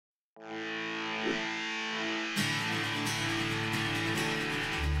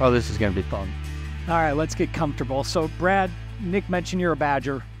Oh, this is going to be fun. All right, let's get comfortable. So, Brad, Nick mentioned you're a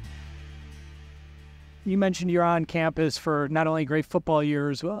Badger. You mentioned you're on campus for not only great football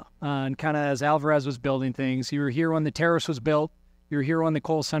years, and kind of as Alvarez was building things. You were here when the terrace was built. You were here when the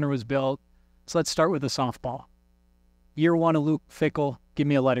Kohl Center was built. So let's start with the softball. Year one of Luke Fickell. Give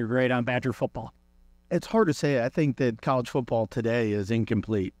me a letter grade on Badger football. It's hard to say. I think that college football today is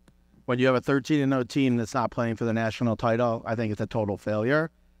incomplete. When you have a 13-0 team that's not playing for the national title, I think it's a total failure.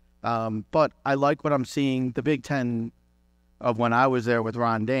 But I like what I'm seeing. The Big Ten of when I was there with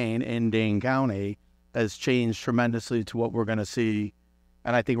Ron Dane in Dane County has changed tremendously to what we're going to see.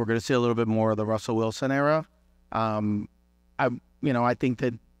 And I think we're going to see a little bit more of the Russell Wilson era. I think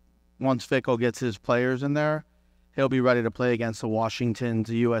that once Fickell gets his players in there, he'll be ready to play against the Washingtons,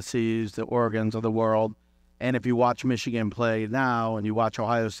 the USCs, the Oregons of the world. And if you watch Michigan play now and you watch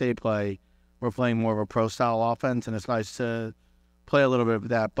Ohio State play, we're playing more of a pro-style offense, and it's nice to play a little bit of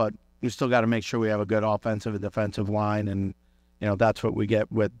that, but we still got to make sure we have a good offensive and defensive line, and that's what we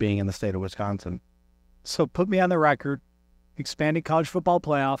get with being in the state of Wisconsin. So put me on the record. Expanded college football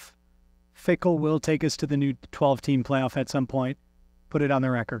playoff. Fickell will take us to the new 12-team playoff at some point. Put it on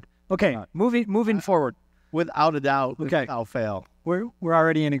the record. Okay, moving forward. Without a doubt, okay. Without fail. We're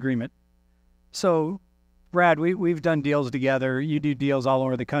already in agreement. So, Brad, we've done deals together. You do deals all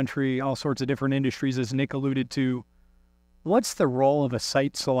over the country, all sorts of different industries, as Nick alluded to. What's the role of a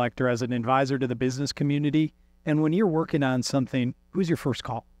site selector as an advisor to the business community? And when you're working on something, who's your first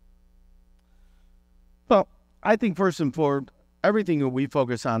call? Well, I think first and foremost, everything that we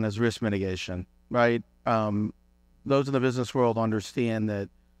focus on is risk mitigation, right? Those in the business world understand that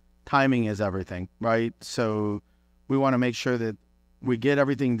timing is everything, right? So we want to make sure that we get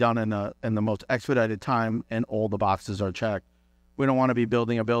everything done in the most expedited time and all the boxes are checked. We don't want to be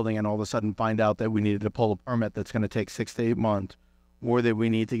building a building and all of a sudden find out that we needed to pull a permit that's going to take 6 to 8 months, or that we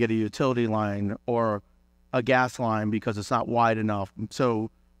need to get a utility line or a gas line because it's not wide enough.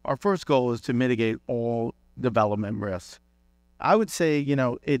 So our first goal is to mitigate all development risks. I would say,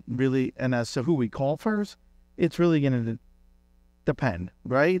 it really, and as to who we call first, it's really going to depend,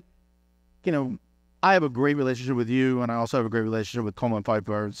 right? I have a great relationship with you, and I also have a great relationship with Coleman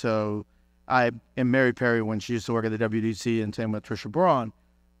Piper. So I am Mary Perry when she used to work at the WDC, and same with Trisha Braun.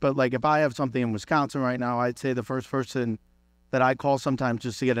 But if I have something in Wisconsin right now, I'd say the first person that I call sometimes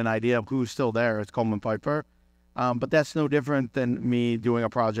just to get an idea of who's still there is Coleman Piper. But that's no different than me doing a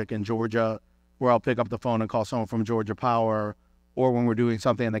project in Georgia where I'll pick up the phone and call someone from Georgia Power, or when we're doing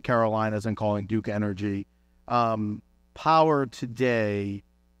something in the Carolinas and calling Duke Energy. Power today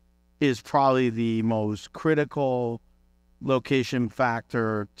is probably the most critical location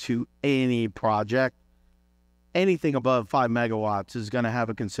factor to any project. Anything above 5 megawatts is going to have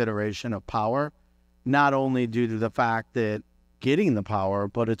a consideration of power, not only due to the fact that getting the power,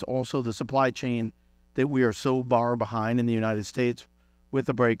 but it's also the supply chain that we are so far behind in the United States with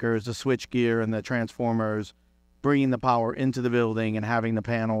the breakers, the switchgear, and the transformers, bringing the power into the building and having the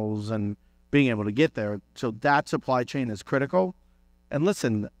panels and being able to get there. So that supply chain is critical. And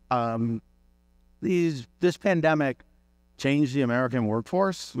listen, this pandemic changed the American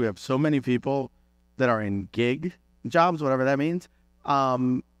workforce. We have so many people that are in gig jobs, whatever that means.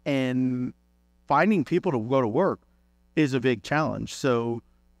 And finding people to go to work is a big challenge. So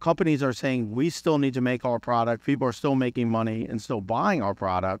companies are saying, we still need to make our product. People are still making money and still buying our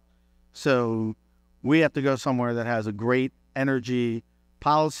product. So we have to go somewhere that has a great energy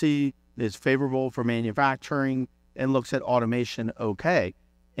policy, is favorable for manufacturing, and looks at automation okay.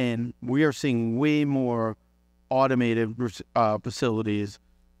 And we are seeing way more automated facilities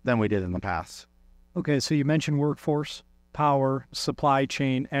than we did in the past. Okay, so you mentioned workforce, power, supply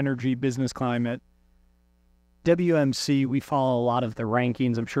chain, energy, business climate. WMC, we follow a lot of the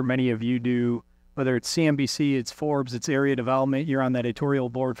rankings. I'm sure many of you do, whether it's CNBC, it's Forbes, it's Area Development. You're on that editorial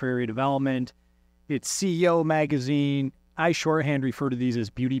board for Area Development. It's CEO Magazine. I shorthand refer to these as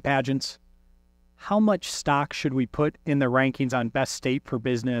beauty pageants. How much stock should we put in the rankings on best state for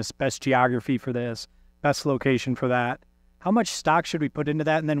business, best geography for this, best location for that? How much stock should we put into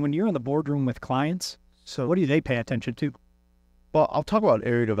that? And then when you're in the boardroom with clients, so what do they pay attention to? Well, I'll talk about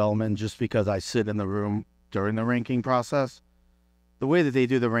area development just because I sit in the room during the ranking process. The way that they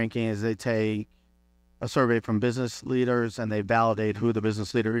do the ranking is they take a survey from business leaders and they validate who the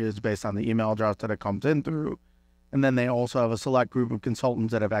business leader is based on the email address that it comes in through. And then they also have a select group of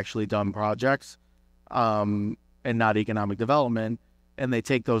consultants that have actually done projects and not economic development. And they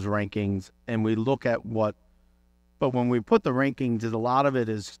take those rankings and we look at what, but when we put the rankings, a lot of it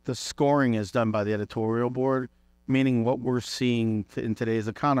is the scoring is done by the editorial board, meaning what we're seeing in today's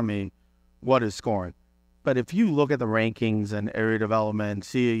economy, what is scoring. But if you look at the rankings and area development,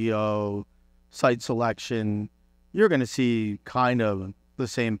 CEO, site selection, you're going to see kind of the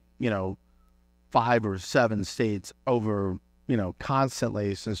same, 5 or 7 states over,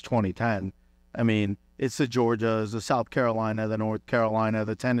 constantly since 2010. I mean, it's the Georgias, the South Carolina, the North Carolina,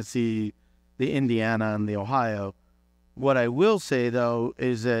 the Tennessee, the Indiana, and the Ohio. What I will say, though,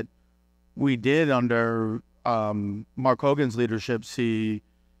 is that we did, under Mark Hogan's leadership, see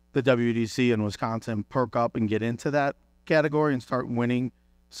the WDC in Wisconsin perk up and get into that category and start winning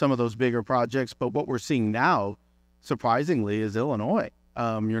some of those bigger projects. But what we're seeing now, surprisingly, is Illinois,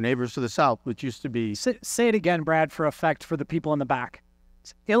 your neighbors to the south, which used to be... Say it again, Brad, for effect for the people in the back.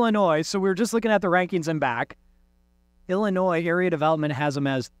 It's Illinois, so we were just looking at the rankings in back. Illinois area development has them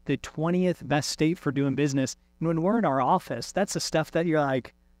as the 20th best state for doing business. And when we're in our office, that's the stuff that you're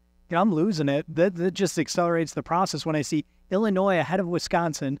like, I'm losing it. That just accelerates the process when I see Illinois ahead of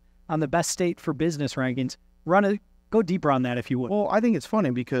Wisconsin on the best state for business rankings. Go deeper on that if you would. Well, I think it's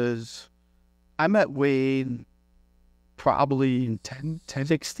funny because I met Wade probably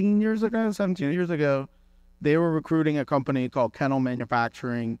 16 years ago, 17 years ago. They were recruiting a company called Kennel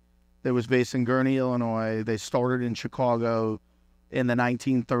Manufacturing that was based in Gurnee, Illinois. They started in Chicago in the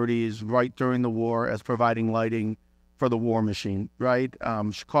 1930s, right during the war, as providing lighting for the war machine, right?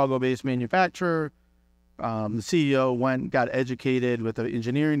 Chicago-based manufacturer. The CEO got educated with an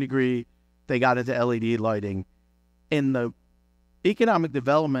engineering degree. They got into LED lighting. And the economic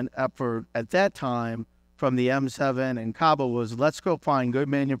development effort at that time from the M7 and Cabo was, let's go find good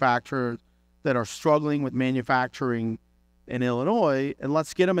manufacturers that are struggling with manufacturing in Illinois, and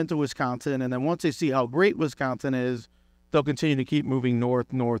let's get them into Wisconsin. And then once they see how great Wisconsin is, they'll continue to keep moving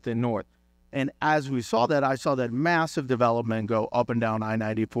north, north, and north. And as we saw that, I saw that massive development go up and down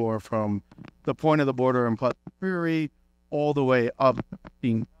I-94 from the point of the border in Pleasant Prairie all the way up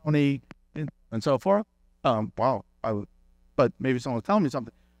in County and so forth. Wow. But maybe someone's telling me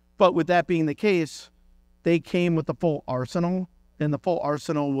something. But with that being the case, they came with the full arsenal, and the full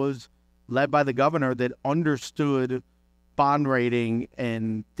arsenal was led by the governor that understood bond rating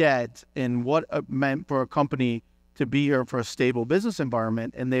and debt and what it meant for a company to be here for a stable business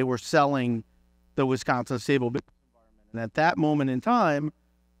environment, and they were selling the Wisconsin stable business environment. And at that moment in time,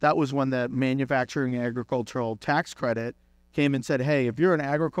 that was when the manufacturing agricultural tax credit came and said, hey, if you're in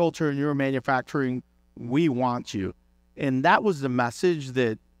agriculture and you're manufacturing, we want you. And that was the message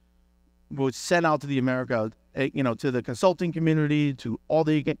that was sent out to the America, to the consulting community, to all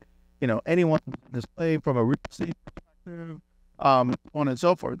the, anyone display from a real estate perspective, on and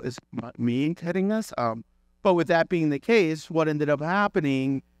so forth. It's not me heading this. But with that being the case, what ended up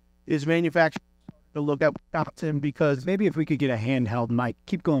happening is manufacturers started to look at Wisconsin because... Maybe if we could get a handheld mic.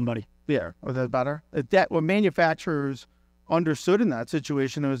 Keep going, buddy. Yeah, was that better? What manufacturers understood in that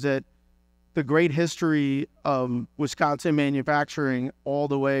situation was that the great history of Wisconsin manufacturing, all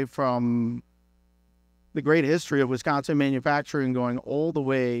the way from the great history of Wisconsin manufacturing going all the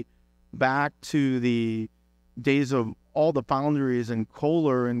way back to the days of all the foundries and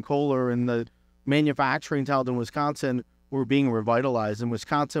Kohler and the manufacturing towns in Wisconsin were being revitalized. And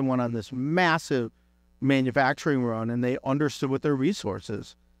Wisconsin went on this massive manufacturing run, and they understood what their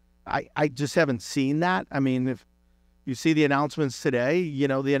resources. I just haven't seen that. I mean, if you see the announcements today,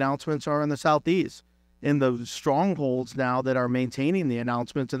 the announcements are in the Southeast, in the strongholds now that are maintaining the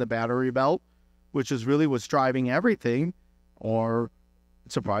announcements in the Battery Belt, which is really what's driving everything, or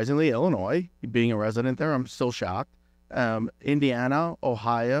surprisingly, Illinois, being a resident there, I'm still shocked. Indiana,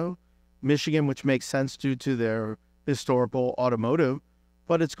 Ohio, Michigan, which makes sense due to their historical automotive,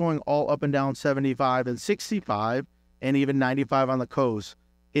 but it's going all up and down 75 and 65 and even 95 on the coast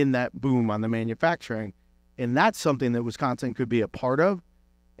in that boom on the manufacturing. And that's something that Wisconsin could be a part of.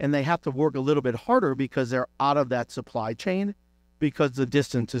 And they have to work a little bit harder because they're out of that supply chain because the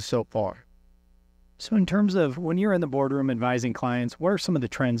distance is so far. So in terms of when you're in the boardroom advising clients, what are some of the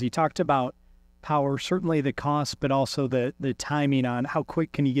trends? You talked about power, certainly the cost, but also the timing on how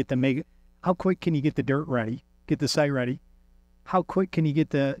quick can you get the dirt ready, get the site ready? How quick can you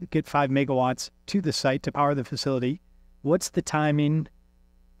get 5 megawatts to the site to power the facility? What's the timing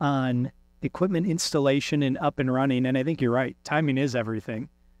on equipment installation and up and running? And I think you're right, timing is everything.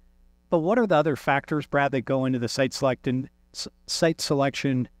 But what are the other factors, Brad, that go into the site selection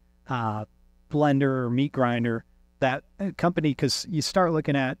blender or meat grinder that company? Because you start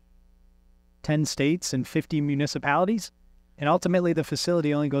looking at 10 states and 50 municipalities, and ultimately the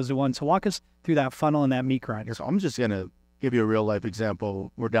facility only goes to one. So walk us through that funnel and that meat grinder. So I'm just going to give you a real life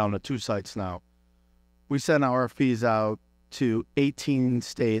example. We're down to 2 sites now. We sent RFPs out to 18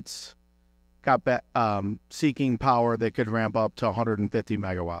 states, got back, seeking power that could ramp up to 150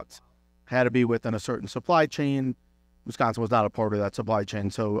 megawatts. had to be within a certain supply chain. Wisconsin was not a part of that supply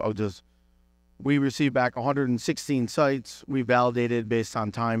chain. So we received back 116 sites. We validated based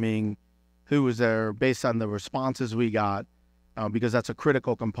on timing, who was there, based on the responses we got, because that's a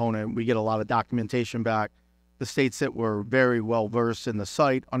critical component. We get a lot of documentation back. The states that were very well versed in the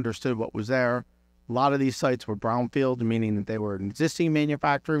site understood what was there. A lot of these sites were brownfield, meaning that they were an existing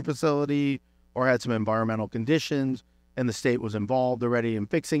manufacturing facility or had some environmental conditions, and the state was involved already in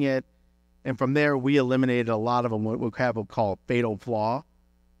fixing it. And from there, we eliminated a lot of them, what we have called fatal flaw.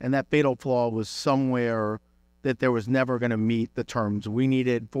 And that fatal flaw was somewhere that there was never going to meet the terms. We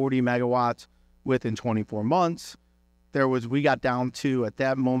needed 40 megawatts within 24 months. We got down to, at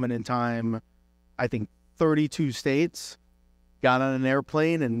that moment in time, I think 32 states, got on an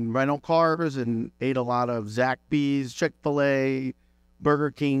airplane and rental cars and ate a lot of Zaxby's, Chick-fil-A,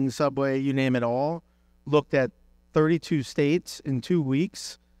 Burger King, Subway, you name it all. Looked at 32 states in 2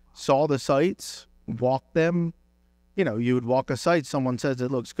 weeks, saw the sites, walked them. You know, you would walk a site, someone says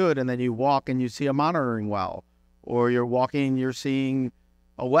it looks good, and then you walk and you see a monitoring well. Or you're walking, you're seeing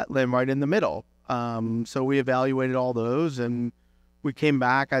a wetland right in the middle. So we evaluated all those, and we came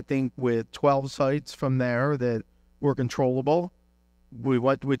back, I think, with 12 sites from there that were controllable.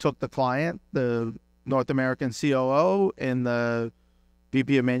 We took the client, the North American COO, and the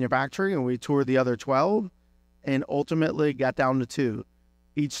VP of manufacturing, and we toured the other 12, and ultimately got down to 2.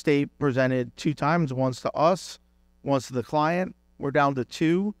 Each state presented 2 times, once to us, once to the client. We're down to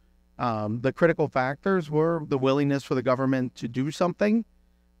 2. The critical factors were the willingness for the government to do something.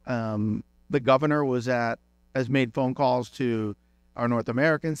 The governor has made phone calls to our North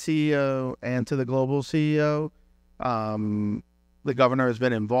American CEO and to the global CEO. The governor has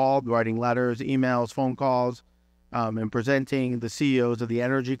been involved, writing letters, emails, phone calls, and presenting the CEOs of the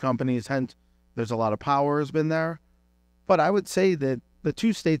energy companies. Hence, there's a lot of power has been there. But I would say that the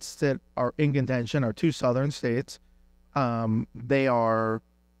 2 states that are in contention are 2 southern states. They are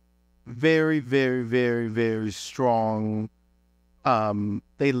very, very, very, very strong.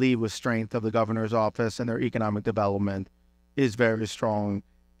 They lead with strength of the governor's office, and their economic development is very strong,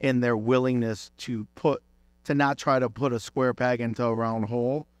 and their willingness to not try to put a square peg into a round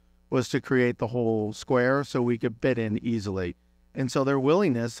hole was to create the whole square so we could fit in easily. And so their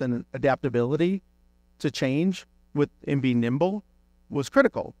willingness and adaptability to change and be nimble was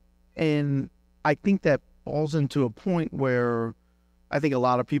critical. And I think that falls into a point where I think a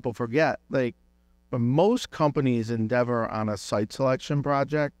lot of people forget, like, when most companies endeavor on a site selection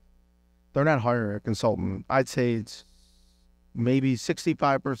project, they're not hiring a consultant. I'd say it's maybe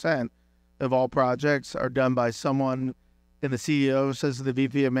 65% of all projects are done by someone, and the CEO says to the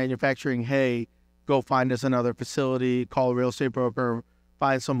VP of manufacturing, hey, go find us another facility, call a real estate broker,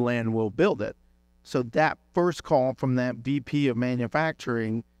 find some land, we'll build it. So that first call from that VP of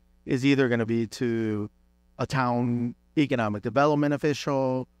manufacturing is either going to be to a town economic development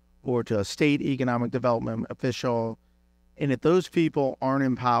official or to a state economic development official. And if those people aren't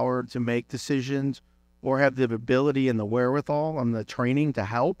empowered to make decisions or have the ability and the wherewithal and the training to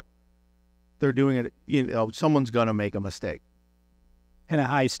help, they're doing it, someone's going to make a mistake. And a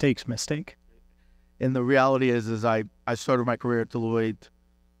high stakes mistake. And the reality is I started my career at Deloitte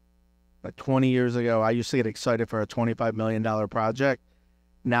like 20 years ago. I used to get excited for a $25 million project.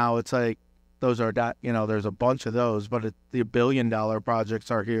 Now it's like, those are not, there's a bunch of those, but the $1 billion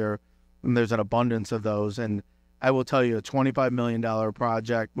projects are here, and there's an abundance of those. And I will tell you, a $25 million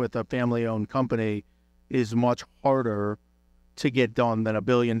project with a family-owned company is much harder to get done than a $1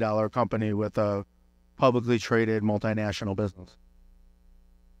 billion company with a publicly traded multinational business.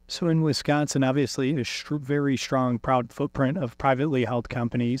 So in Wisconsin, obviously, a very strong, proud footprint of privately held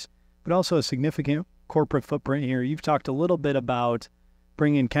companies, but also a significant corporate footprint here. You've talked a little bit about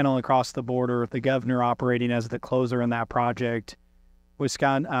bringing Kendall across the border, the governor operating as the closer in that project,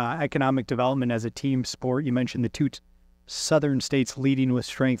 Wisconsin economic development as a team sport. You mentioned the 2 southern states leading with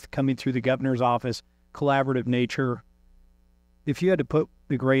strength, coming through the governor's office, collaborative nature. If you had to put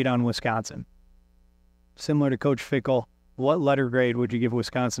the grade on Wisconsin, similar to Coach Fickle, what letter grade would you give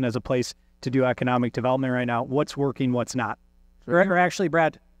Wisconsin as a place to do economic development right now? What's working, what's not? Sure. Or actually,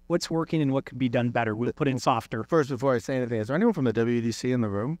 Brad, what's working and what could be done better? We'll put in softer. First, before I say anything, is there anyone from the WDC in the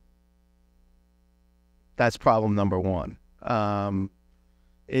room? That's problem number 1.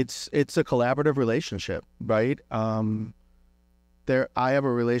 It's a collaborative relationship, right? I have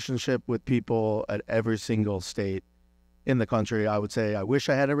a relationship with people at every single state in the country. I would say I wish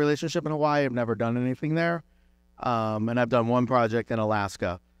I had a relationship in Hawaii. I've never done anything there. And I've done one project in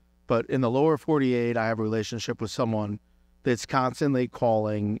Alaska. But in the lower 48, I have a relationship with someone that's constantly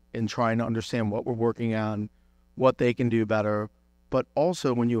calling and trying to understand what we're working on, what they can do better, But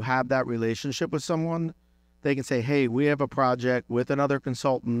also when you have that relationship with someone, they can say, hey, we have a project with another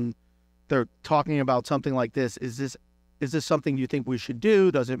consultant. They're talking about something like this. Is this something you think we should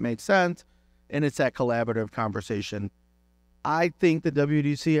do? Does it make sense? And it's that collaborative conversation. I think the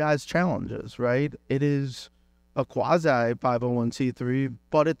WDC has challenges, right? It is a quasi 501c3,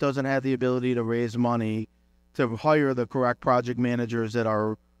 but it doesn't have the ability to raise money to hire the correct project managers that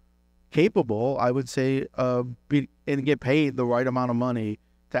are capable, I would say, and get paid the right amount of money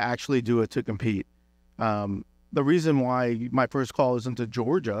to actually do it, to compete. The reason why my first call isn't to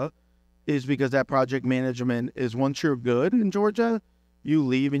Georgia is because that project management is, once you're good in Georgia, you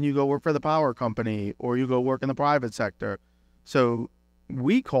leave and you go work for the power company or you go work in the private sector. So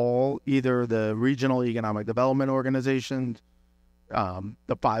we call either the regional economic development organizations, the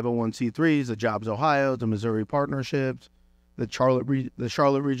 501c3s, the Jobs Ohio, the Missouri Partnerships, the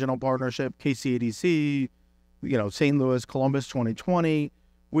Charlotte Regional Partnership, KCADC, St. Louis, Columbus 2020.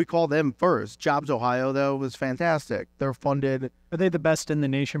 We call them first. Jobs Ohio, though, was fantastic. They're funded. Are they the best in the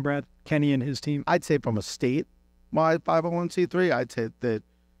nation, Brad? Kenny and his team? I'd say from a state-wide 501c3, I'd say that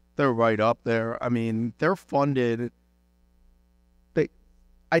they're right up there. I mean, they're funded.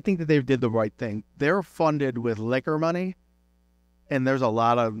 I think that they did the right thing. They're funded with liquor money, and there's a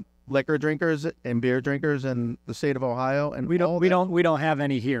lot of liquor drinkers and beer drinkers in the state of Ohio, and we don't have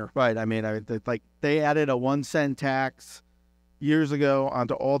any here. Right. I mean, they added a 1 cent tax years ago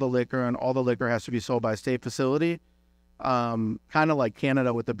onto all the liquor, and all the liquor has to be sold by a state facility. Kind of like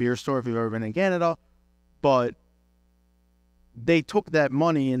Canada with the beer store, if you've ever been in Canada. But they took that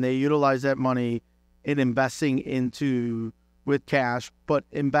money and they utilized that money in investing into, with cash, but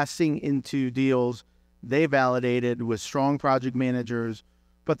investing into deals they validated with strong project managers.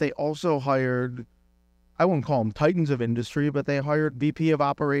 But they also hired, I wouldn't call them titans of industry, but they hired VP of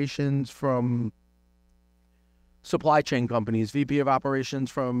operations from supply chain companies, VP of operations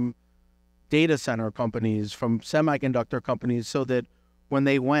from data center companies, from semiconductor companies, so that when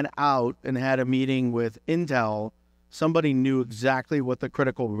they went out and had a meeting with Intel, somebody knew exactly what the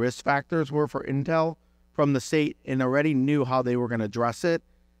critical risk factors were for Intel from the state and already knew how they were going to address it,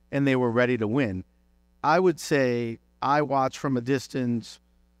 and they were ready to win. I would say I watched from a distance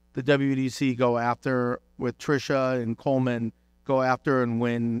the WDC go after, with Tricia and Coleman, go after and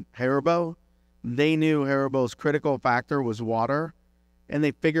win Haribo. They knew Haribo's critical factor was water, and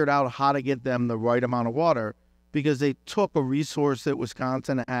they figured out how to get them the right amount of water because they took a resource that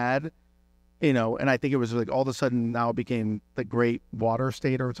Wisconsin had, and I think it was like all of a sudden now it became the great water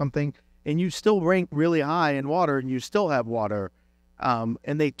state or something, and you still rank really high in water and you still have water. And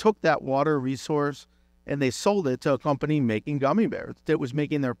they took that water resource and they sold it to a company making gummy bears that was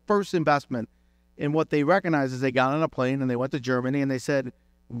making their first investment. And what they recognized is they got on a plane and they went to Germany and they said,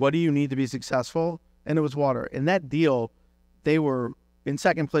 what do you need to be successful? And it was water. And that deal, they were in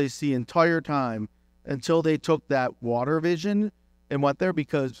second place the entire time until they took that water vision and went there,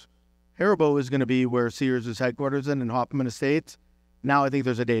 because Haribo is going to be where Sears is headquarters in Hoffman Estates. Now I think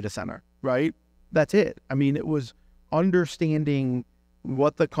there's a data center, right? That's it. I mean, it was understanding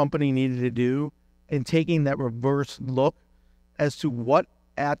what the company needed to do and taking that reverse look as to what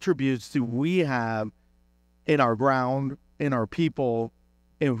attributes do we have in our ground, in our people,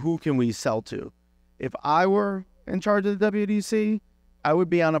 and who can we sell to. If I were in charge of the WDC, I would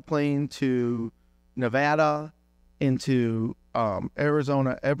be on a plane to Nevada, into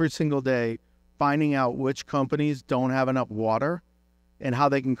Arizona every single day, finding out which companies don't have enough water and how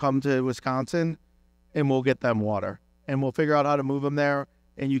they can come to Wisconsin, and we'll get them water. And we'll figure out how to move them there,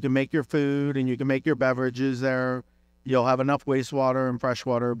 and you can make your food and you can make your beverages there. You'll have enough wastewater and fresh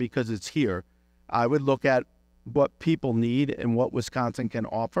water because it's here. I would look at what people need and what Wisconsin can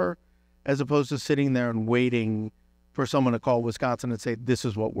offer, as opposed to sitting there and waiting for someone to call Wisconsin and say, this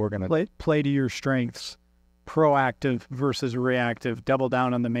is what we're going to play to your strengths, proactive versus reactive, double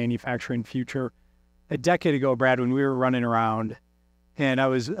down on the manufacturing future. A decade ago, Brad, when we were running around, and I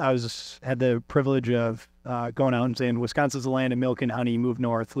had the privilege of going out and saying, Wisconsin's the land of milk and honey, move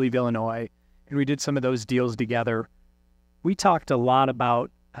north, leave Illinois. And we did some of those deals together. We talked a lot about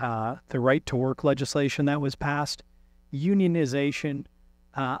the right to work legislation that was passed, unionization.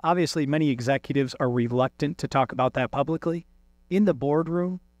 Obviously, many executives are reluctant to talk about that publicly. In the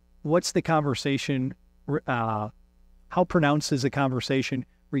boardroom, what's the conversation? How pronounced is the conversation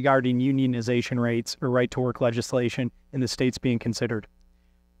regarding unionization rates or right to work legislation in the states being considered?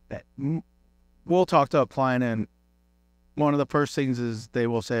 We'll talk to a client, and one of the first things is they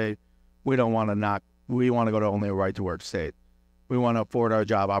will say, we want to go to only a right to work state. We want to afford our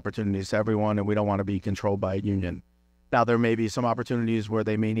job opportunities to everyone, and we don't want to be controlled by a union. Now, there may be some opportunities where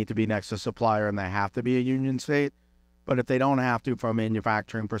they may need to be next to a supplier and they have to be a union state, But if they don't have to from a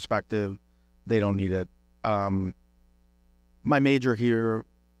manufacturing perspective, they don't need it. My major here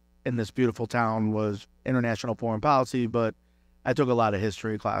in this beautiful town was international foreign policy, but I took a lot of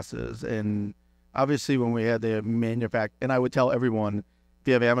history classes. And obviously when we had the and I would tell everyone, if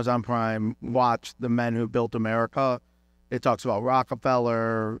you have Amazon Prime, watch The Men Who Built America. It talks about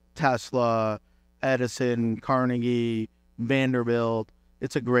Rockefeller, Tesla, Edison, Carnegie, Vanderbilt.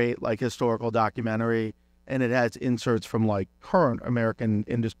 It's a great historical documentary, and it has inserts from current American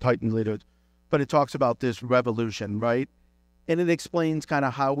Titan leaders. But it talks about this revolution, right? And it explains kind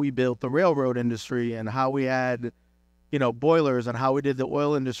of how we built the railroad industry and how we had, boilers and how we did the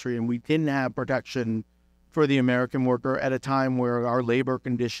oil industry. And we didn't have protection for the American worker at a time where our labor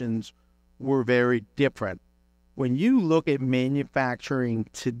conditions were very different. When you look at manufacturing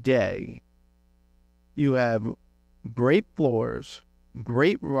today, you have great floors,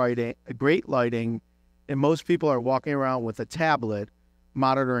 great lighting, and most people are walking around with a tablet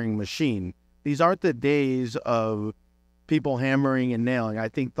monitoring machine. These aren't the days of people hammering and nailing. I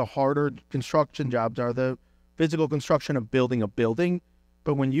think the harder construction jobs are the physical construction of building a building.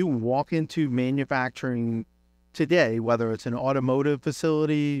 But when you walk into manufacturing today, whether it's an automotive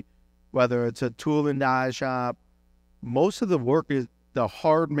facility, whether it's a tool and die shop, most of the work is the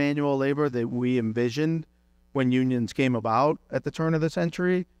hard manual labor that we envisioned when unions came about at the turn of the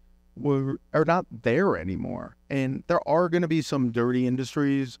century are not there anymore. And there are going to be some dirty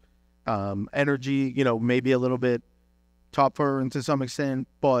industries, energy, maybe a little bit tougher and to some extent.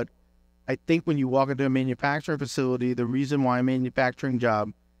 But I think when you walk into a manufacturing facility, the reason why a manufacturing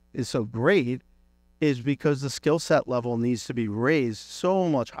job is so great is because the skill set level needs to be raised so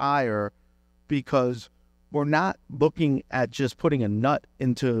much higher, because we're not looking at just putting a nut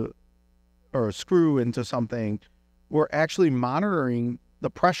into or a screw into something. We're actually monitoring the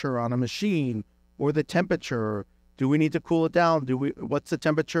pressure on a machine or the temperature. Do we need to cool it down? What's the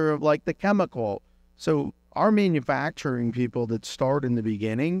temperature of the chemical? So our manufacturing people that start in the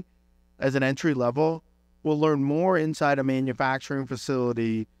beginning as an entry level will learn more inside a manufacturing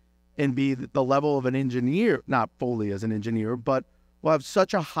facility and be the level of an engineer, not fully as an engineer, but will have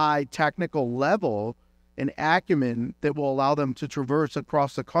such a high technical level and acumen that will allow them to traverse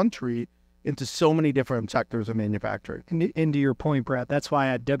across the country into so many different sectors of manufacturing. And to your point, Brett, that's why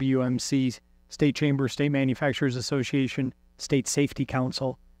at WMC, State Chamber, State Manufacturers Association, State Safety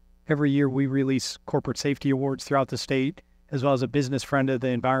Council, every year we release corporate safety awards throughout the state, as well as a Business Friend of the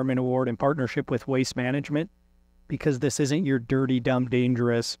Environment Award in partnership with Waste Management, because this isn't your dirty, dumb,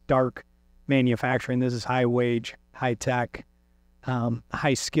 dangerous, dark manufacturing. This is high-wage, high-tech,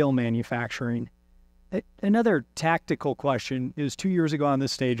 high-skill manufacturing. Another tactical question is 2 years ago on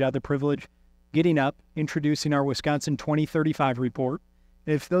this stage, I had the privilege getting up, introducing our Wisconsin 2035 report.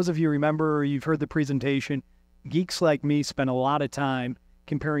 If those of you remember or you've heard the presentation, geeks like me spent a lot of time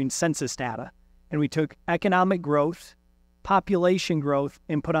comparing census data. And we took economic growth, population growth,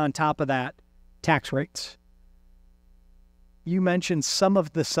 and put on top of that tax rates. You mentioned some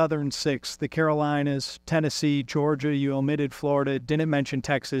of the southern six, the Carolinas, Tennessee, Georgia. You omitted Florida, didn't mention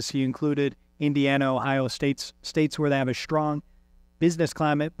Texas. You included Indiana, Ohio, states where they have a strong business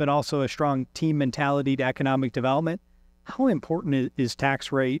climate, but also a strong team mentality to economic development. How important is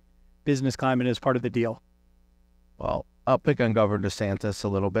tax rate, business climate as part of the deal? Well, I'll pick on Governor DeSantis a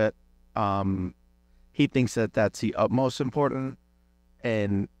little bit. He thinks that that's the utmost important,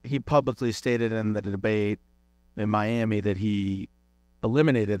 and he publicly stated in the debate in Miami that he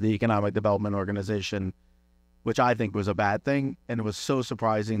eliminated the Economic Development Organization, which I think was a bad thing. And it was so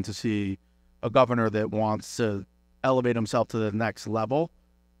surprising to see a governor that wants to elevate himself to the next level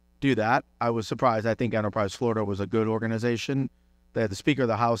do that. I was surprised. I think Enterprise Florida was a good organization. The Speaker of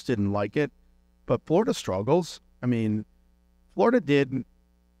the House didn't like it, but Florida struggles. I mean, Florida did,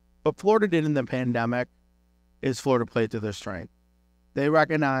 what Florida did in the pandemic is Florida played to their strength. They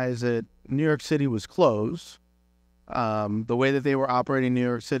recognized that New York City was closed. The way that they were operating New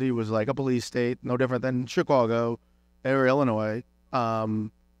York City was like a police state, no different than Chicago or Illinois,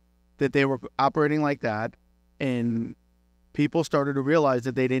 that they were operating like that. And people started to realize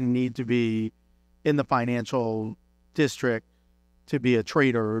that they didn't need to be in the financial district to be a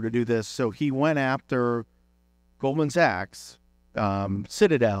trader or to do this. So he went after Goldman Sachs,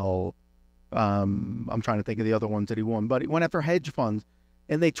 Citadel. I'm trying to think of the other ones that he won, but he went after hedge funds,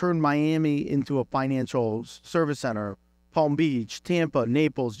 and they turned Miami into a financial service center. Palm Beach, Tampa,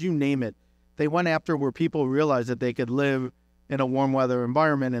 Naples, you name it. They went after where people realized that they could live in a warm weather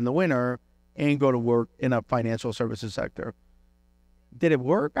environment in the winter and go to work in a financial services sector. Did it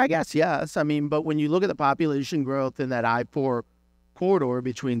work? I guess yes. I mean, but when you look at the population growth in that I-4 corridor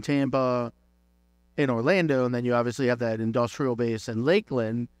between Tampa, in Orlando, and then you obviously have that industrial base in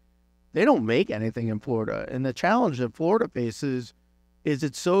Lakeland. They don't make anything in Florida. And the challenge that Florida faces is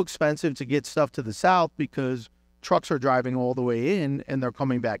it's so expensive to get stuff to the south because trucks are driving all the way in and they're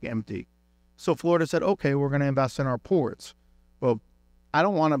coming back empty. So Florida said, okay, we're going to invest in our ports. Well, I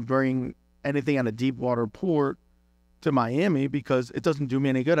don't want to bring anything on a deep water port to Miami because it doesn't do me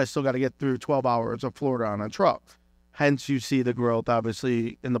any good. I still got to get through 12 hours of Florida on a truck. Hence, you see the growth,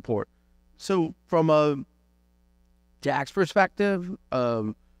 obviously, in the port. So from a tax perspective,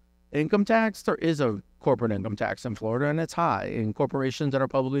 income tax, there is a corporate income tax in Florida, and it's high. And corporations that are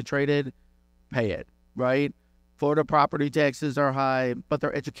publicly traded pay it, right? Florida property taxes are high, but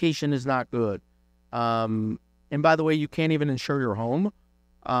their education is not good. And by the way, you can't even insure your home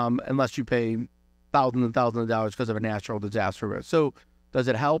unless you pay thousands and thousands of dollars because of a natural disaster risk. So does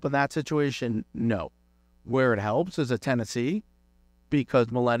it help in that situation? No. Where it helps is Tennessee, because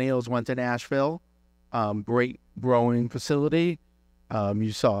millennials went to Nashville, great growing facility.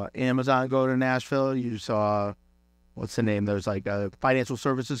 You saw Amazon go to Nashville. You saw, what's the name? There's like a financial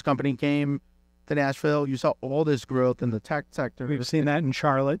services company came to Nashville. You saw all this growth in the tech sector. We've seen that in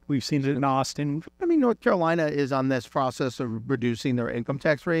Charlotte. We've seen it in Austin. I mean, North Carolina is on this process of reducing their income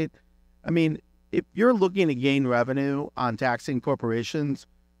tax rate. I mean, if you're looking to gain revenue on taxing corporations,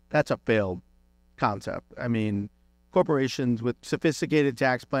 that's a failed concept. I mean, corporations with sophisticated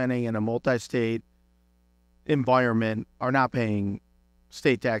tax planning and a multi-state environment are not paying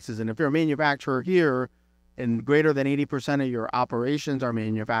state taxes. And if you're a manufacturer here and greater than 80% of your operations are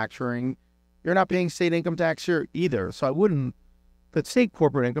manufacturing, you're not paying state income tax here either. So I wouldn't, the state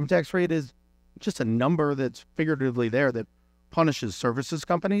corporate income tax rate is just a number that's figuratively there that punishes services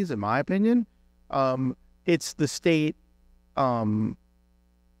companies, in my opinion. It's the state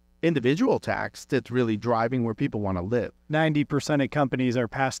individual tax that's really driving where people want to live. 90% of companies are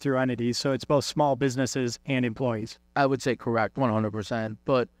pass-through entities, so it's both small businesses and employees. I would say correct, 100%.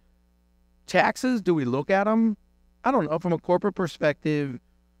 But taxes, do we look at them? I don't know. From a corporate perspective,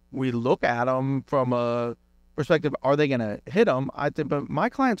 we look at them from a perspective, are they going to hit them? I think, but my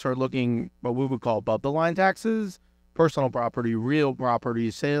clients are looking what we would call above-the-line taxes, personal property, real property,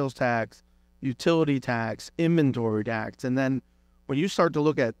 sales tax, utility tax, inventory tax. And then when you start to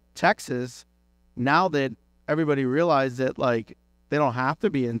look at Texas, now that everybody realized that, like, they don't have to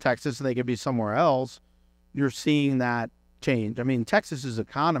be in Texas and they can be somewhere else, you're seeing that change. I mean, Texas's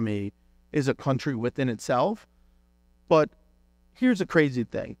economy is a country within itself. But here's a crazy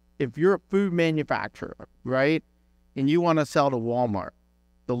thing. If you're a food manufacturer, right, and you want to sell to Walmart,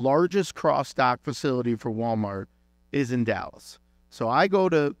 the largest cross-dock facility for Walmart is in Dallas. So I go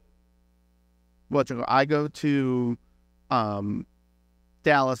to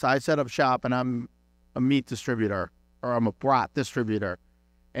Dallas, I set up shop, and I'm a meat distributor, or I'm a brat distributor,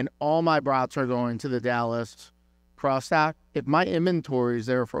 and all my brats are going to the Dallas cross-dock. If my inventory is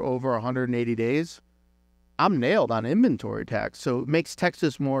there for over 180 days, I'm nailed on inventory tax. So it makes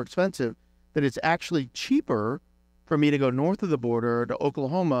Texas more expensive, that it's actually cheaper for me to go north of the border to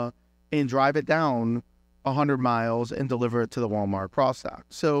Oklahoma and drive it down 100 miles and deliver it to the Walmart cross-dock.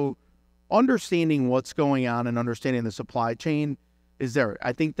 So understanding what's going on and understanding the supply chain is there.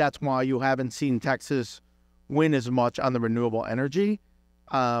 I think that's why you haven't seen Texas win as much on the renewable energy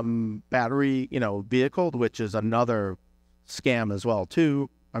battery, vehicle, which is another scam as well too.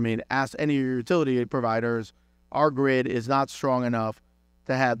 I mean, ask any of your utility providers, our grid is not strong enough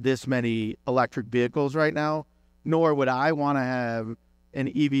to have this many electric vehicles right now, nor would I want to have an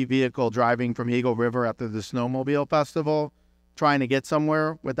EV vehicle driving from Eagle River after the snowmobile festival, trying to get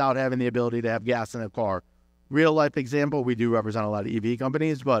somewhere without having the ability to have gas in a car. Real life example, we do represent a lot of EV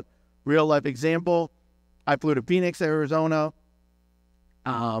companies, but real life example, I flew to Phoenix, Arizona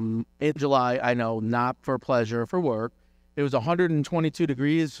in July. I know, not for pleasure, for work. It was 122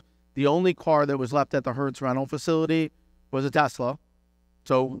 degrees. The only car that was left at the Hertz rental facility was a Tesla.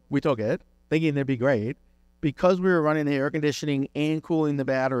 So we took it, thinking it'd be great. Because we were running the air conditioning and cooling the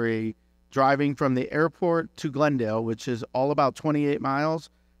battery, driving from the airport to Glendale, which is all about 28 miles,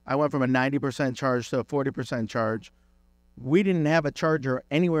 I went from a 90% charge to a 40% charge. We didn't have a charger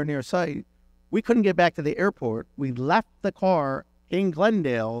anywhere near site. We couldn't get back to the airport. We left the car in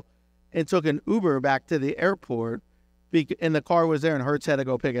Glendale and took an Uber back to the airport, and the car was there and Hertz had to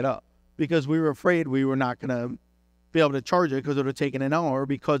go pick it up because we were afraid we were not going to be able to charge it because it would have taken an hour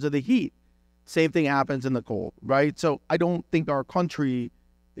because of the heat. Same thing happens in the cold, right? So I don't think our country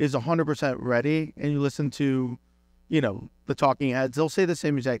is 100% ready. And you listen to, the talking heads, they'll say the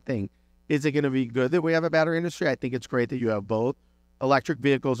same exact thing. Is it going to be good that we have a battery industry? I think it's great that you have both. Electric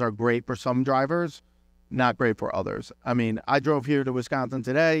vehicles are great for some drivers, not great for others. I mean, I drove here to Wisconsin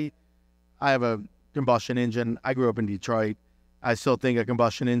today. I have a combustion engine. I grew up in Detroit. I still think a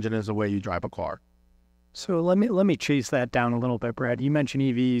combustion engine is the way you drive a car. So let me chase that down a little bit, Brad. You mentioned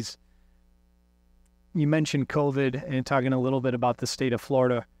EVs. You mentioned COVID and talking a little bit about the state of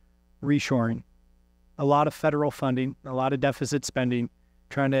Florida, reshoring. A lot of federal funding, a lot of deficit spending,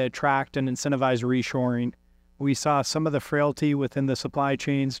 trying to attract and incentivize reshoring. We saw some of the frailty within the supply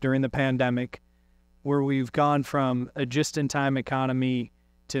chains during the pandemic, where we've gone from a just-in-time economy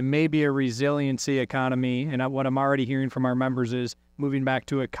to maybe a resiliency economy. And what I'm already hearing from our members is moving back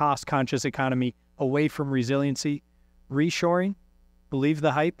to a cost-conscious economy away from resiliency, reshoring, believe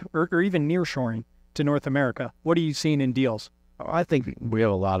the hype, or even nearshoring to North America. What are you seeing in deals? I think we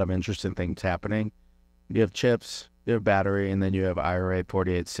have a lot of interesting things happening. You have chips, you have battery, and then you have IRA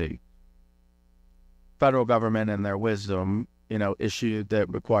 48C. Federal government in their wisdom, issued that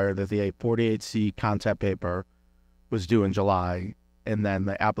required that the 48C concept paper was due in July, and then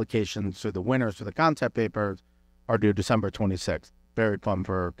the applications for the winners for the concept papers are due December 26th. Very fun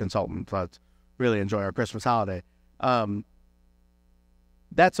for consultants. Let's really enjoy our Christmas holiday.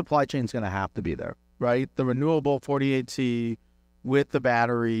 That supply chain is going to have to be there, right? The renewable 48C with the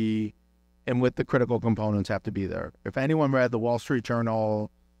battery and with the critical components have to be there. If anyone read the Wall Street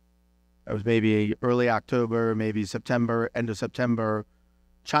Journal, it was maybe early October, maybe September, end of September,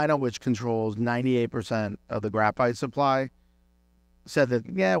 China, which controls 98% of the graphite supply, said that,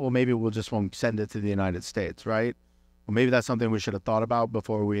 maybe we'll just won't send it to the United States, right? Well, maybe that's something we should have thought about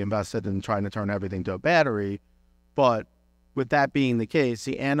before we invested in trying to turn everything to a battery. But with that being the case,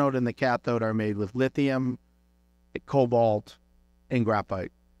 the anode and the cathode are made with lithium, cobalt, and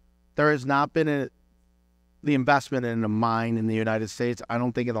graphite. There has not been the investment in a mine in the United States, I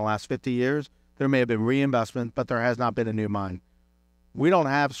don't think in the last 50 years. There may have been reinvestment, but there has not been a new mine. We don't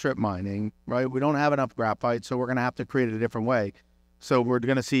have strip mining, right? We don't have enough graphite, so we're going to have to create it a different way. So we're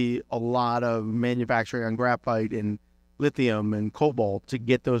going to see a lot of manufacturing on graphite and lithium and cobalt to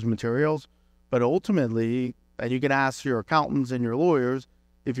get those materials. But ultimately, and you can ask your accountants and your lawyers,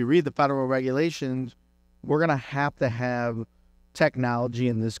 if you read the federal regulations, we're going to have technology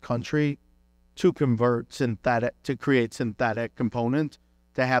in this country to create synthetic components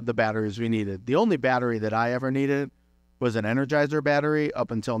to have the batteries we needed. The only battery that I ever needed was an Energizer battery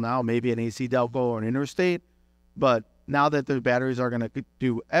up until now, maybe an AC Delco or an Interstate. But now that the batteries are going to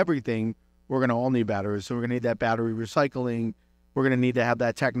do everything, we're going to all need batteries. So we're going to need that battery recycling. We're going to need to have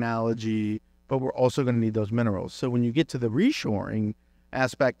that technology, but we're also going to need those minerals. So when you get to the reshoring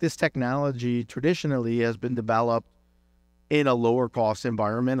aspect, this technology traditionally has been developed in a lower cost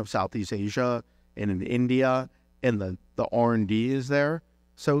environment of Southeast Asia and in India, and the R&D is there.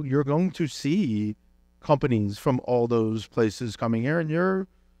 So you're going to see companies from all those places coming here, and you're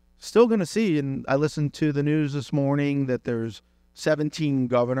still going to see, and I listened to the news this morning that there's 17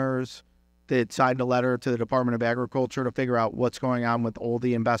 governors that signed a letter to the Department of Agriculture to figure out what's going on with all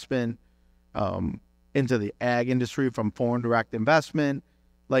the investment into the ag industry from foreign direct investment.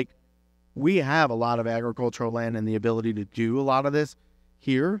 Like, we have a lot of agricultural land and the ability to do a lot of this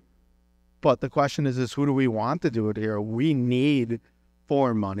here. But the question is who do we want to do it here? We need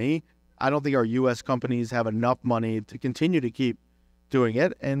foreign money. I don't think our U.S. companies have enough money to continue to keep doing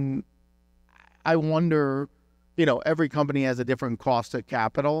it. And I wonder, every company has a different cost of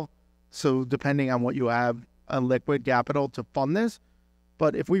capital. So depending on what you have on liquid capital to fund this.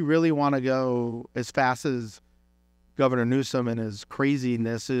 But if we really want to go as fast as Governor Newsom and his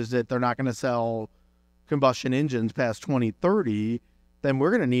craziness is that they're not going to sell combustion engines past 2030, then we're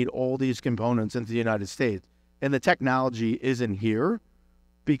going to need all these components into the United States. And the technology isn't here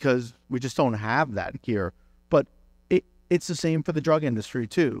because we just don't have that here. But it's the same for the drug industry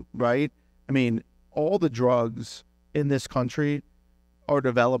too, right? I mean, all the drugs in this country are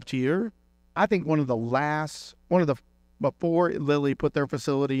developed here. I think before Lilly put their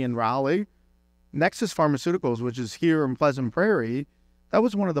facility in Raleigh, Nexus Pharmaceuticals, which is here in Pleasant Prairie, that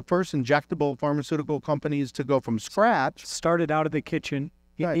was one of the first injectable pharmaceutical companies to go from scratch. Started out of the kitchen,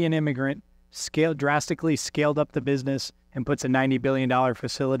 Indian immigrant, drastically scaled up the business and puts a $90 billion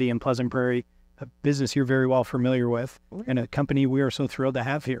facility in Pleasant Prairie, a business you're very well familiar with, and a company we are so thrilled to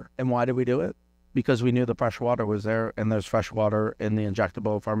have here. And why did we do it? Because we knew the fresh water was there, and there's fresh water in the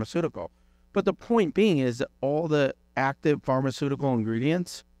injectable pharmaceutical. But the point being is that all the active pharmaceutical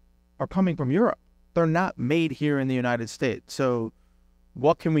ingredients are coming from Europe. They're not made here in the United States. So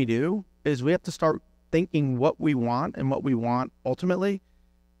what can we do is we have to start thinking what we want and what we want ultimately.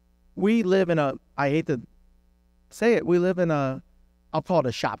 We live in I hate to say it, we live in I'll call it a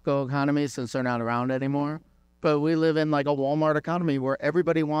Shopko economy since they're not around anymore. But we live in like a Walmart economy where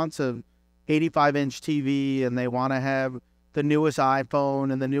everybody wants a 85-inch TV and they want to have the newest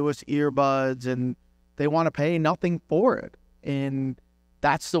iPhone and the newest earbuds, and they want to pay nothing for it. And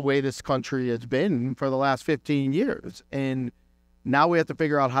that's the way this country has been for the last 15 years. And now we have to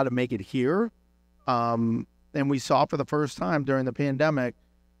figure out how to make it here. And we saw for the first time during the pandemic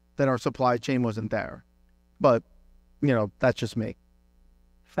that our supply chain wasn't there. But, that's just me.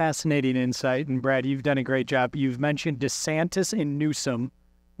 Fascinating insight. And Brad, you've done a great job. You've mentioned DeSantis and Newsom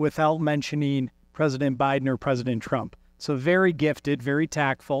without mentioning President Biden or President Trump. So very gifted, very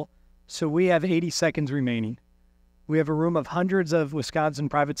tactful. So we have 80 seconds remaining. We have a room of hundreds of Wisconsin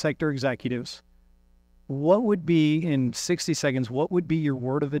private sector executives. What would be, in 60 seconds, what would be your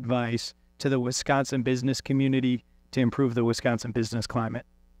word of advice to the Wisconsin business community to improve the Wisconsin business climate?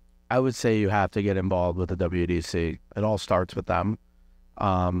 I would say you have to get involved with the WDC. It all starts with them,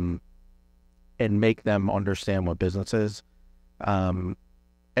 and make them understand what business is.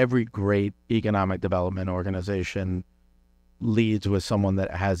 Every great economic development organization leads with someone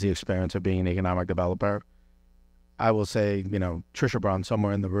that has the experience of being an economic developer. I will say, Trisha Braun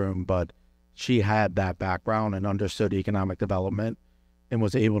somewhere in the room, but she had that background and understood economic development and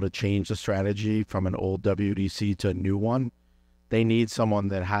was able to change the strategy from an old WDC to a new one. They need someone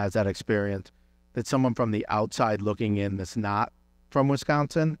that has that experience, that's someone from the outside looking in that's not from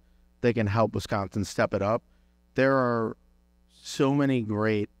Wisconsin. They can help Wisconsin step it up. There are so many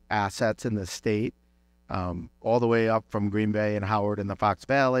great assets in the state, all the way up from Green Bay and Howard in the Fox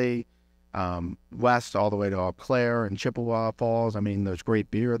Valley, west all the way to Eau Claire and Chippewa Falls. I mean, there's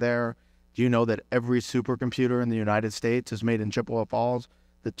great beer there. Do you know that every supercomputer in the United States is made in Chippewa Falls?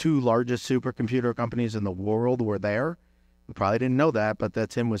 The 2 largest supercomputer companies in the world were there. You probably didn't know that, but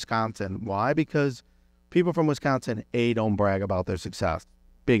that's in Wisconsin. Why? Because people from Wisconsin, don't brag about their success.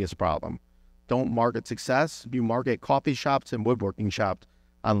 Biggest problem. Don't market success. You market coffee shops and woodworking shops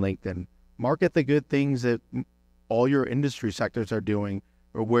on LinkedIn. Market the good things that all your industry sectors are doing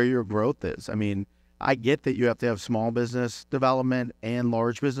or where your growth is. I mean, I get that you have to have small business development and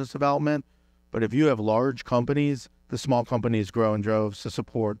large business development, but if you have large companies, the small companies grow in droves to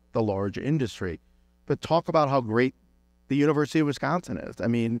support the large industry. But talk about how great the University of Wisconsin is. I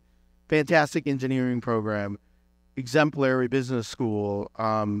mean, fantastic engineering program, exemplary business school,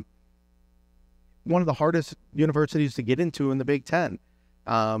 one of the hardest universities to get into in the Big Ten.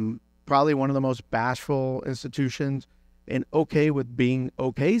 Probably one of the most bashful institutions and okay with being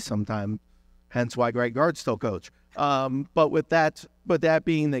okay sometimes, hence why Greg Gard's still coach. But with that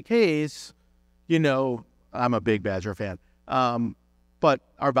being the case, I'm a big Badger fan. But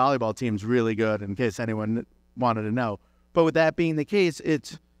our volleyball team's really good, in case anyone wanted to know. But with that being the case,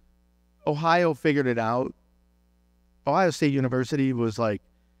 it's Ohio figured it out. Ohio State University was like,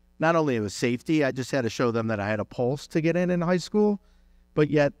 not only it was safety, I just had to show them that I had a pulse to get in high school, but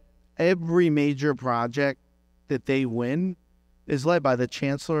yet every major project that they win is led by the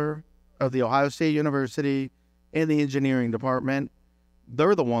chancellor of the Ohio State University and the engineering department.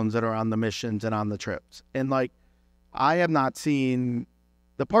 They're the ones that are on the missions and on the trips. And I have not seen,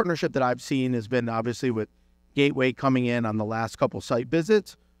 the partnership that I've seen has been obviously with Gateway coming in on the last couple site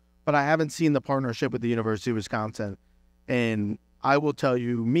visits, but I haven't seen the partnership with the University of Wisconsin. And I will tell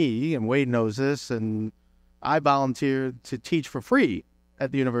you, me, and Wade knows this, and I volunteered to teach for free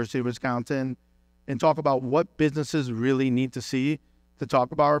at the University of Wisconsin and talk about what businesses really need to see to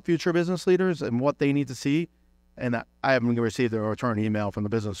talk about our future business leaders and what they need to see. And I haven't received a return email from the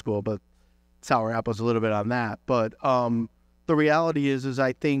business school, but sour apples a little bit on that. But the reality is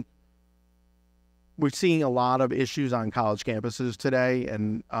I think we're seeing a lot of issues on college campuses today,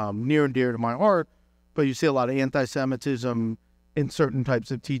 and near and dear to my heart, but you see a lot of anti-Semitism in certain types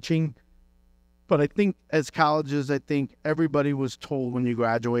of teaching. But I think as colleges, I think everybody was told when you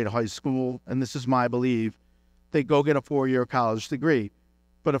graduate high school, and this is my belief, they go get a 4-year college degree.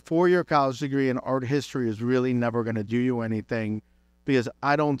 But a 4-year college degree in art history is really never going to do you anything, because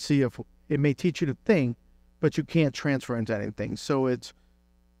I don't see if it may teach you to think, but you can't transfer into anything. So it's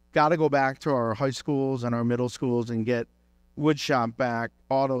got to go back to our high schools and our middle schools and get wood shop back,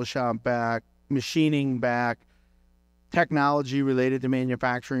 auto shop back, machining back, technology related to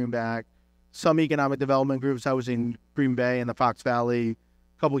manufacturing back. Some economic development groups, I was in Green Bay and the Fox Valley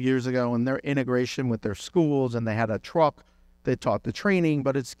a couple years ago, and their integration with their schools, and they had a truck that taught the training,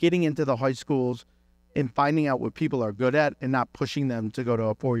 but it's getting into the high schools and finding out what people are good at and not pushing them to go to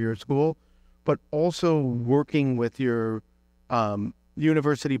a 4-year school, but also working with your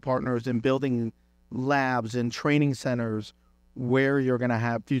university partners and building labs and training centers where you're going to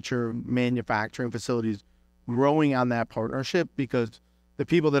have future manufacturing facilities, growing on that partnership, because the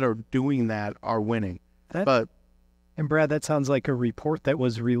people that are doing that are winning. And Brad, that sounds like a report that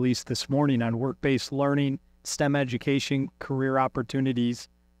was released this morning on work-based learning STEM education, career opportunities.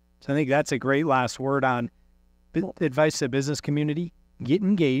 So I think that's a great last word on advice to the business community. Get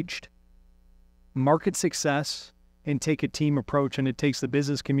engaged, market success, and take a team approach. And it takes the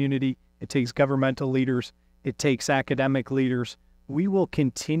business community, it takes governmental leaders, it takes academic leaders. We will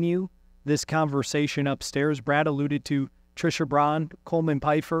continue this conversation upstairs. Brad alluded to Tricia Braun, Coleman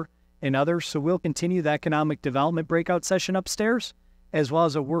Pfeiffer, and others. So we'll continue the economic development breakout session upstairs, as well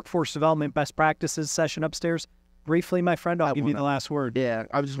as a workforce development best practices session upstairs. Briefly, my friend, I'll give you the last word. Yeah,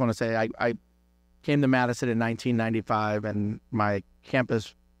 I just want to say I came to Madison in 1995, and my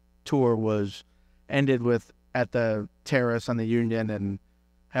campus tour was ended with at the terrace on the Union, and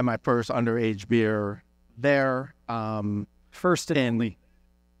had my first underage beer there. First and only.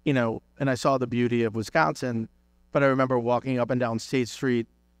 You know, and I saw the beauty of Wisconsin, but I remember walking up and down State Street,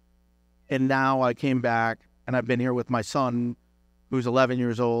 and now I came back, and I've been here with my son, who's 11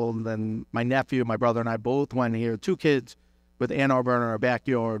 years old, and my nephew, my brother, and I both went here. 2 kids with Ann Arbor in our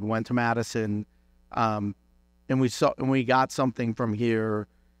backyard went to Madison, and we got something from here,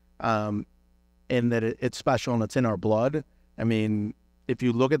 in that it's special and it's in our blood. I mean, if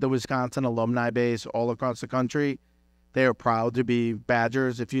you look at the Wisconsin alumni base all across the country, they are proud to be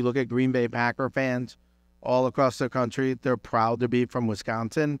Badgers. If you look at Green Bay Packer fans all across the country, they're proud to be from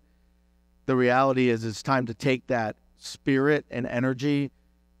Wisconsin. The reality is it's time to take that spirit and energy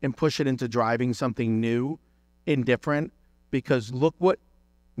and push it into driving something new and different, because look what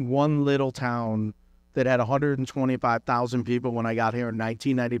one little town that had 125,000 people when I got here in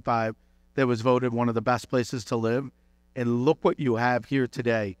 1995 that was voted one of the best places to live. And look what you have here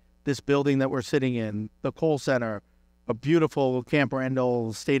today. This building that we're sitting in, the Kohl Center, a beautiful Camp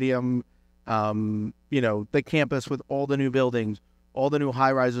Randall Stadium, you know, the campus with all the new buildings, all the new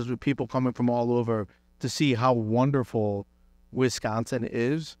high-rises with people coming from all over to see how wonderful Wisconsin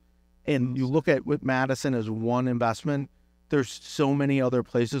is. And you look at with Madison as one investment, there's so many other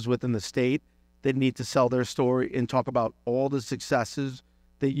places within the state that need to sell their story and talk about all the successes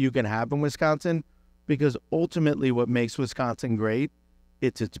that you can have in Wisconsin, because ultimately what makes Wisconsin great,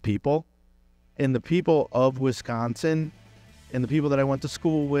 it's its people. And the people of Wisconsin, and the people that I went to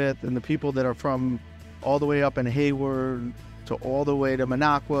school with, and the people that are from all the way up in Hayward to all the way to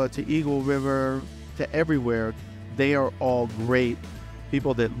Minocqua to Eagle River to everywhere, they are all great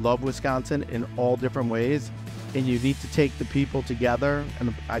people that love Wisconsin in all different ways. And you need to take the people together,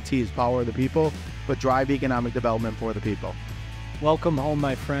 and IT is power of the people, but drive economic development for the people. Welcome home,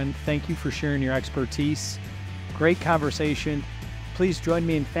 my friend. Thank you for sharing your expertise. Great conversation. Please join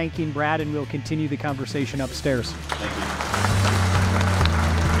me in thanking Brad, and we'll continue the conversation upstairs. Thank you.